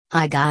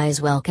Hi guys,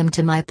 welcome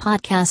to my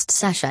podcast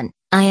session.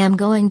 I am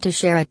going to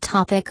share a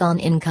topic on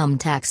income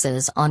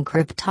taxes on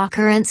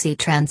cryptocurrency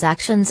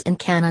transactions in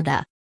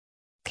Canada.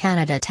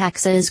 Canada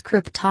taxes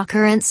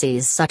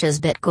cryptocurrencies such as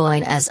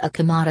Bitcoin as a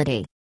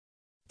commodity.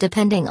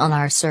 Depending on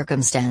our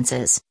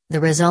circumstances, the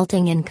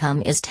resulting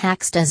income is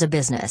taxed as a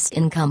business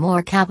income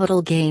or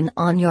capital gain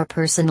on your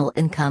personal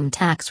income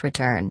tax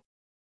return.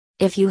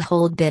 If you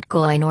hold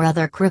Bitcoin or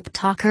other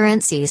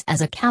cryptocurrencies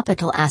as a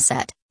capital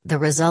asset, the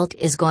result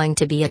is going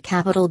to be a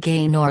capital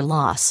gain or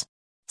loss.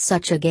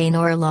 Such a gain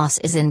or loss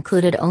is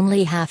included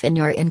only half in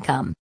your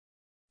income.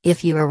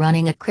 If you are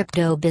running a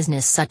crypto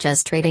business such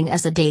as trading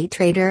as a day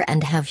trader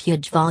and have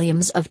huge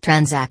volumes of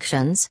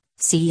transactions,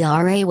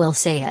 CRA will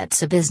say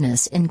it's a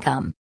business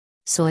income.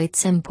 So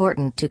it's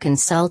important to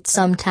consult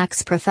some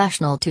tax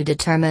professional to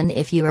determine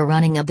if you are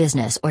running a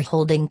business or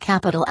holding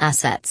capital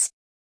assets.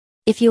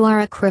 If you are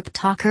a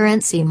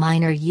cryptocurrency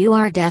miner, you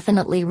are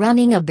definitely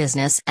running a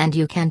business and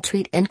you can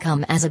treat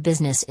income as a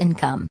business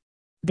income.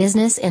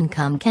 Business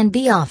income can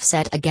be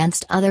offset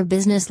against other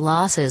business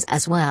losses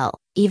as well,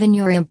 even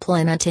your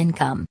employment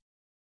income.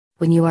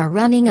 When you are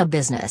running a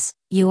business,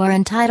 you are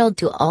entitled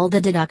to all the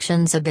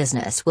deductions a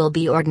business will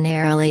be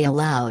ordinarily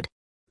allowed.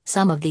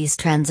 Some of these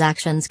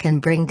transactions can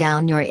bring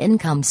down your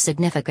income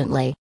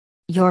significantly.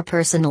 Your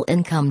personal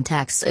income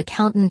tax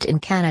accountant in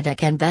Canada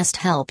can best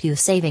help you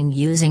saving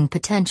using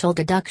potential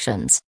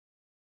deductions.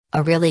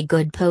 A really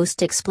good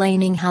post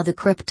explaining how the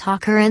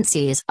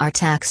cryptocurrencies are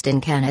taxed in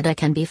Canada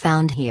can be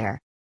found here.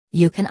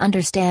 You can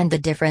understand the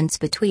difference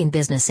between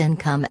business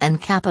income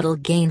and capital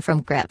gain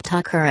from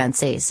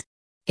cryptocurrencies.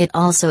 It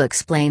also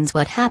explains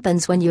what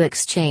happens when you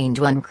exchange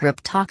one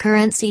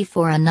cryptocurrency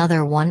for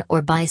another one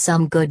or buy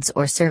some goods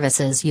or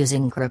services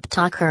using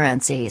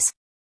cryptocurrencies.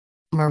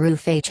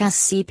 Maroof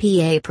HS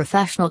CPA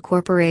Professional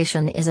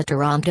Corporation is a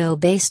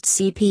Toronto-based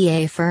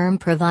CPA firm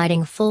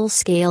providing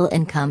full-scale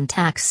income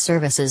tax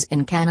services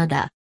in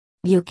Canada.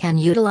 You can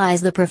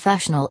utilize the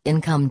professional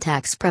income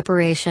tax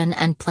preparation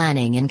and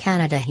planning in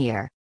Canada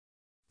here.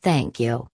 Thank you.